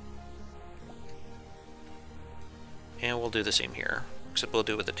 And we'll do the same here, except we'll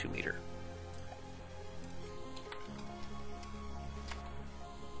do it with a 2-meter.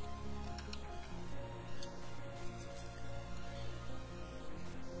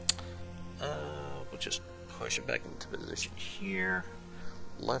 We'll just push it back into position here.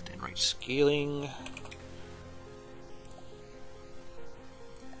 Left and right scaling.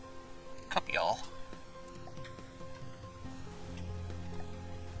 Copy all.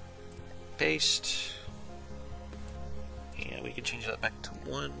 Paste. And we can change that back to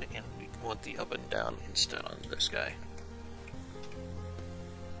 1, and we want the up and down instead on this guy.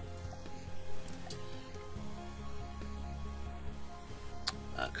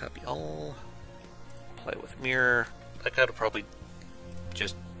 Copy all. Apply with mirror. I could have probably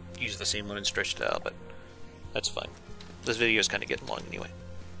just used the same one and stretched it out, but that's fine. This video is kind of getting long anyway.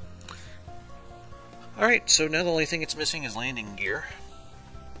 Alright, so now the only thing it's missing is landing gear.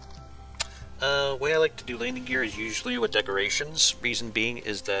 Way I like to do landing gear is usually with decorations. Reason being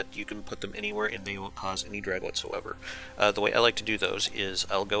is that you can put them anywhere and they won't cause any drag whatsoever. The way I like to do those is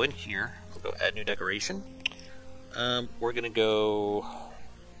I'll go in here, I'll go add new decoration. We're going to go...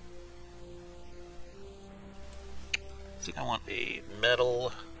 I think I want a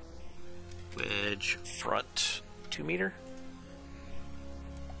metal wedge front 2-meter.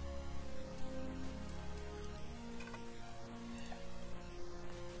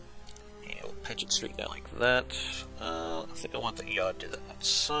 And we'll pitch it straight down like that. I think I want the yaw to the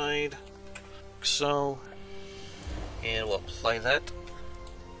outside, like so. And we'll apply that.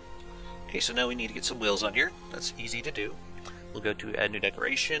 Okay, so now we need to get some wheels on here. That's easy to do. We'll go to add new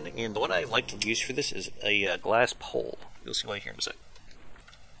decoration, and the one I like to use for this is a glass pole. You'll see why here in a sec.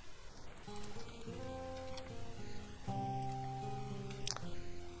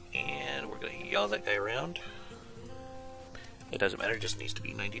 And we're going to yaw that guy around. It doesn't matter, it just needs to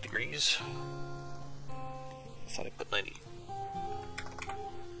be 90 degrees. I thought I put 90.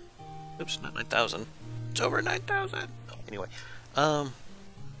 Oops, not 9,000. It's over 9,000! Oh, anyway, up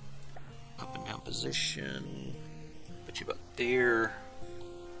and down position. Put you about there.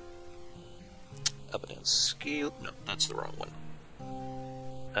 Up and down scale. No, that's the wrong one.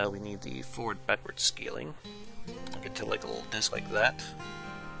 We need the forward-backward scaling. I'll get to like a little disc like that.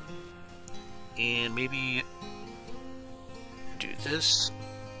 And maybe do this.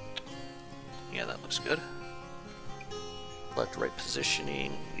 Yeah, that looks good. Left right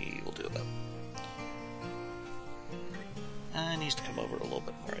positioning, we will do about. It needs to come over a little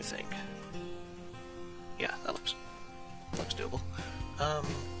bit more, I think. Yeah, that looks doable. I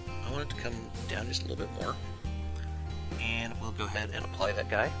want it to come down just a little bit more, and we'll go ahead and apply that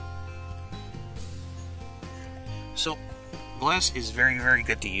guy. So, glass is very, very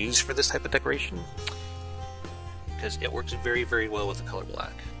good to use for this type of decoration because it works very, very well with the color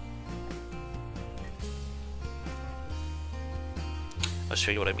black. I'll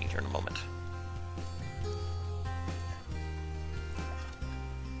show you what I mean here in a moment.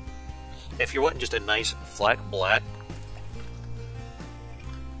 If you're wanting just a nice flat black,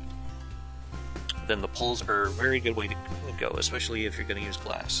 then the poles are a very good way to go, especially if you're going to use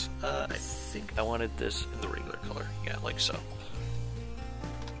glass. I think I wanted this in the regular color. Yeah, like so.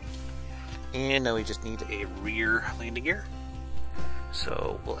 And now we just need a rear landing gear.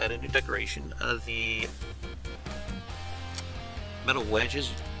 So we'll add a new decoration. The metal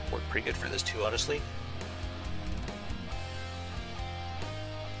wedges work pretty good for this too, honestly.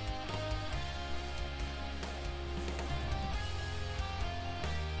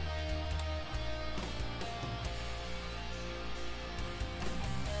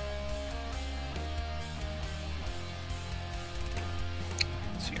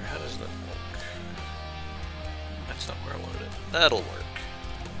 How does that work? That's not where I wanted it. That'll work.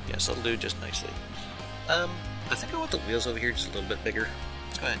 Yes, that'll do just nicely. I think I want the wheels over here just a little bit bigger.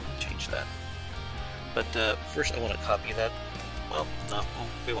 Let's go ahead and change that. But first I want to copy that. Well, no,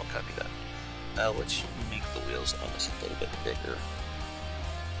 we won't copy that. Let's make the wheels on this a little bit bigger.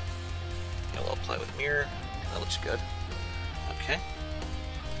 And we'll apply with mirror. That looks good. Okay.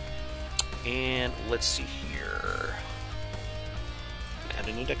 And let's see here. Add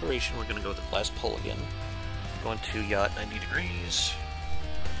a new decoration. We're going to go with the glass pole again. Going to yacht 90 degrees.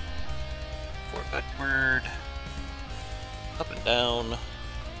 Forward, backward. Up and down.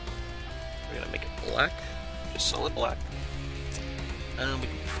 We're going to make it black. Just solid black. We can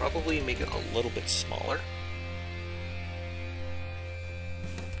probably make it a little bit smaller.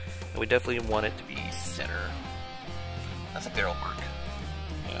 And we definitely want it to be thinner. I think that'll work.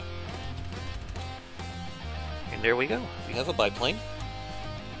 Yeah. And there we go. We have a biplane.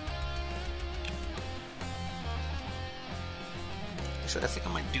 Actually, I think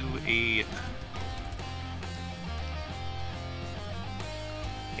I might do a...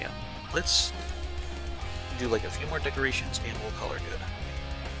 Yeah. Let's do like a few more decorations and we'll call her good.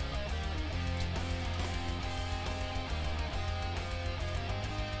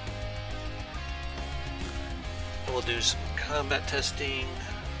 And we'll do some combat testing.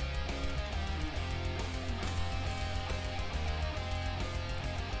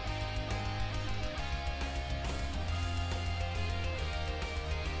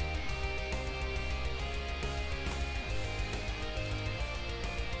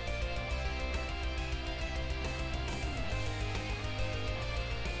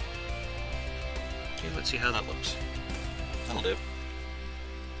 Okay, let's see how that looks. That'll do.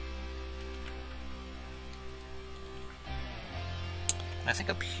 I think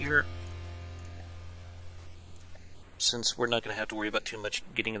up here, since we're not going to have to worry about too much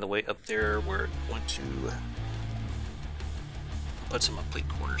getting in the way up there, we're going to put some plate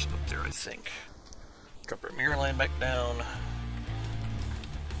corners up there, I think. Drop our mirror line back down.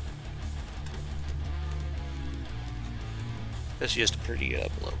 That's just to pretty it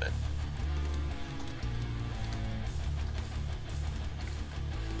up a little bit.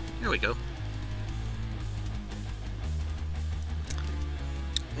 Here we go.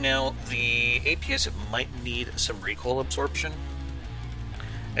 Now, the APS, it might need some recoil absorption.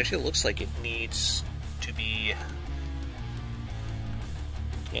 Actually, it looks like it needs to be...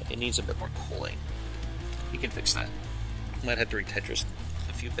 Yeah, it needs a bit more cooling. You can fix that. Might have to re-Tetris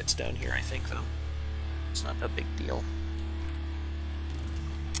a few bits down here, I think, though. It's not a big deal.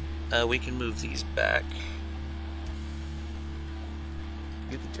 We can move these back.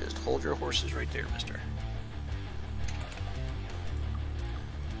 You can just hold your horses right there, mister.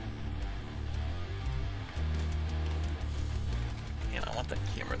 And I want that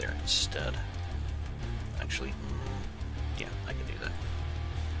camera there instead. Actually, yeah, I can do that.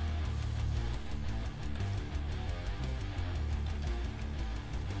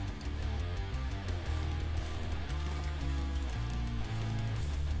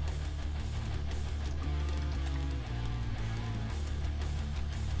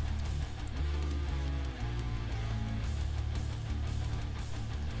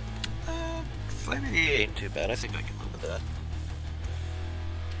 Maybe it ain't too bad. I think I can live with that.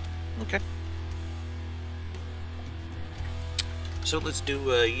 Okay. So let's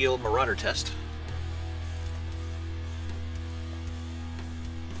do a yield marauder test.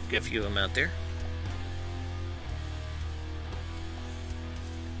 Get a few of them out there.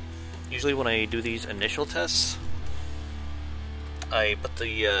 Usually when I do these initial tests, I put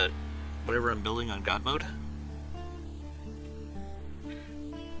the whatever I'm building on God mode.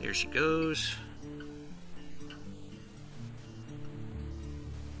 There she goes.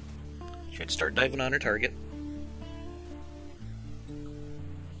 Should start diving on her target.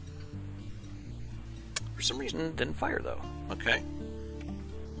 For some reason, it didn't fire though. Okay.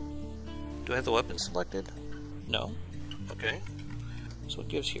 Do I have the weapon selected? No. Okay. So it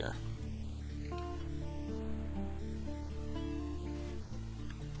gives here.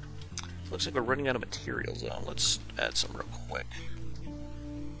 Looks like we're running out of materials though. Let's add some real quick.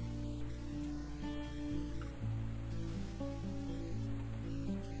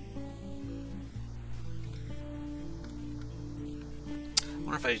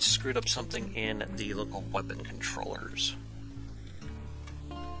 I wonder if I screwed up something in the local weapon controllers.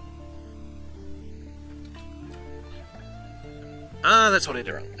 Ah, that's what I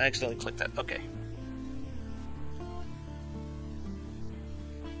did wrong. I accidentally clicked that. Okay.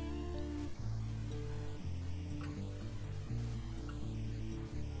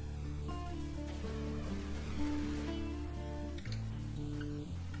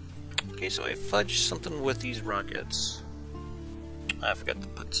 Okay, so I fudged something with these rockets. I forgot to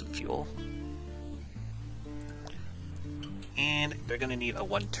put some fuel. And they're going to need a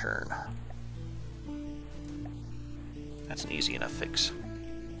 1 turn. That's an easy enough fix.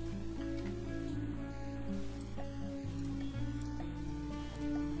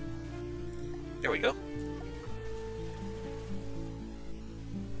 There we go.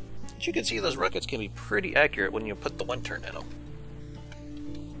 As you can see, those rockets can be pretty accurate when you put the 1 turn in them.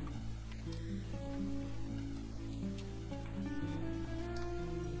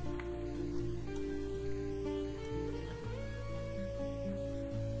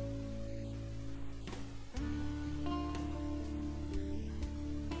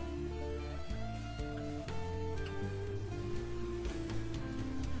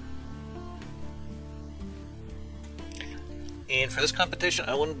 And for this competition,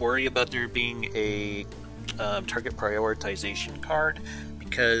 I wouldn't worry about there being a target prioritization card,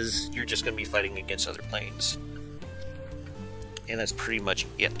 because you're just going to be fighting against other planes. And that's pretty much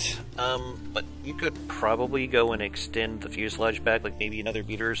it. But you could probably go and extend the fuselage back, like maybe another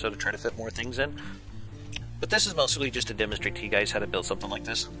meter or so, to try to fit more things in. But this is mostly just to demonstrate to you guys how to build something like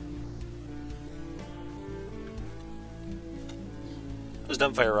this. Those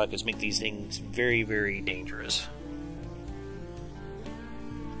dumbfire rockets make these things very, very dangerous.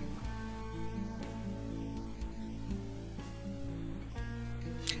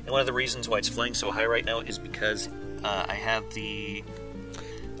 And one of the reasons why it's flying so high right now is because I have it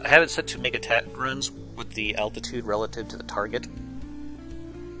set to make attack runs with the altitude relative to the target.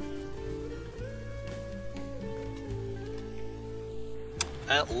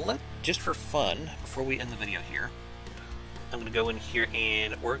 Just for fun, before we end the video here, I'm going to go in here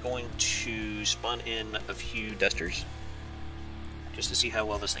and we're going to spawn in a few dusters just to see how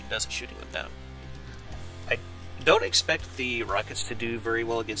well this thing does at shooting them down. I don't expect the rockets to do very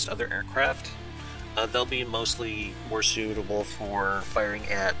well against other aircraft. They'll be mostly more suitable for firing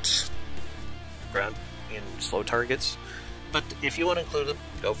at ground and slow targets. But if you want to include them,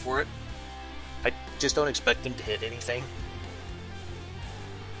 go for it. I just don't expect them to hit anything.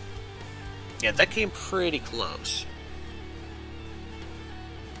 Yeah, that came pretty close.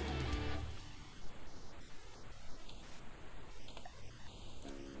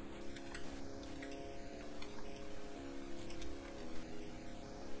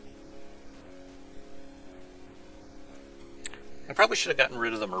 I probably should have gotten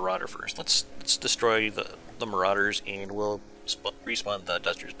rid of the Marauder first. Let's destroy the Marauders, and we'll respawn the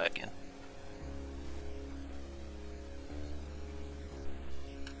Dusters back in.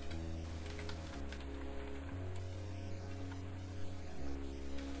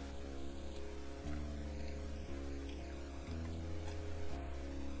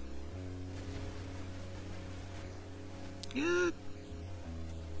 Yeah,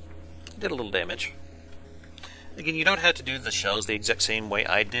 did a little damage. Again, you don't have to do the shells the exact same way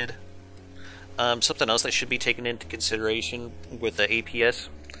I did. Something else that should be taken into consideration with the APS,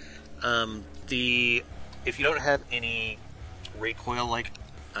 if you don't have any recoil like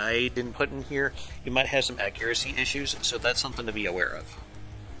I didn't put in here, you might have some accuracy issues, so that's something to be aware of.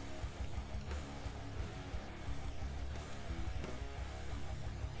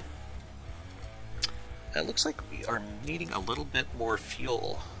 It looks like we are needing a little bit more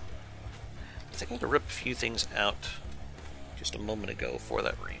fuel. I think I had to rip a few things out just a moment ago for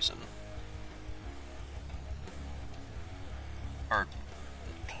that reason. Or,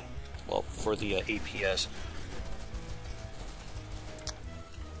 well, for the APS.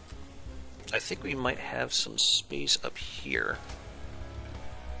 I think we might have some space up here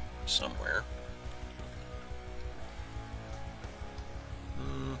somewhere.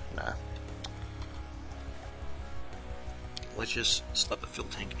 Nah. Let's just slap a fuel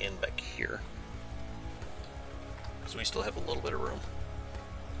tank in back here, because we still have a little bit of room.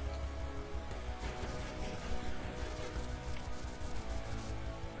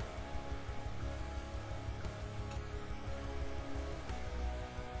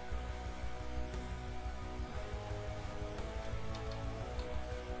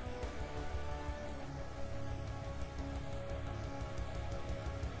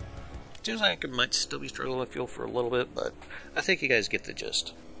 Seems like I might still be struggling with fuel for a little bit, but I think you guys get the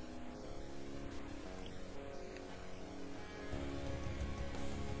gist.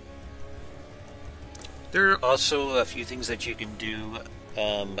 There are also a few things that you can do.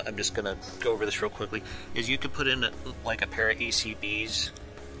 I'm just going to go over this real quickly. Is you can put in like a pair of ACBs.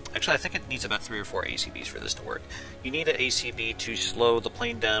 Actually, I think it needs about 3 or 4 ACBs for this to work. You need an ACB to slow the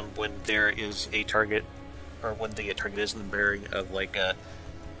plane down when there is a target, or when the target is in the bearing of like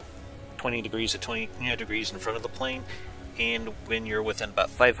 20 degrees to 20 degrees in front of the plane, and when you're within about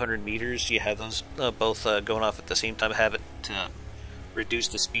 500 meters, you have those both going off at the same time. Have it reduce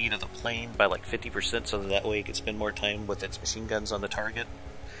the speed of the plane by like 50% so that way it can spend more time with its machine guns on the target.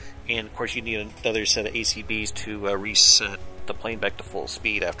 And of course you need another set of ACBs to reset the plane back to full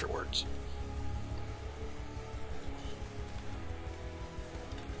speed afterwards.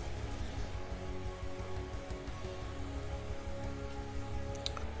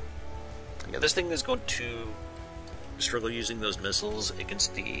 Yeah, this thing is going to struggle using those missiles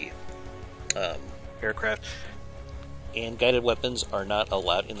against the aircraft, and guided weapons are not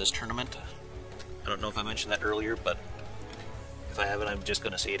allowed in this tournament. I don't know if I mentioned that earlier, but if I haven't, I'm just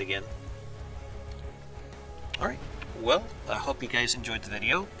going to say it again. Alright, well, I hope you guys enjoyed the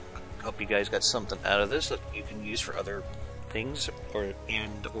video. I hope you guys got something out of this that you can use for other things or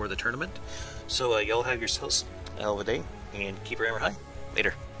the tournament. So y'all have yourselves a hell of a day, and keep your hammer high.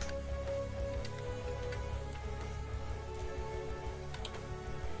 Later.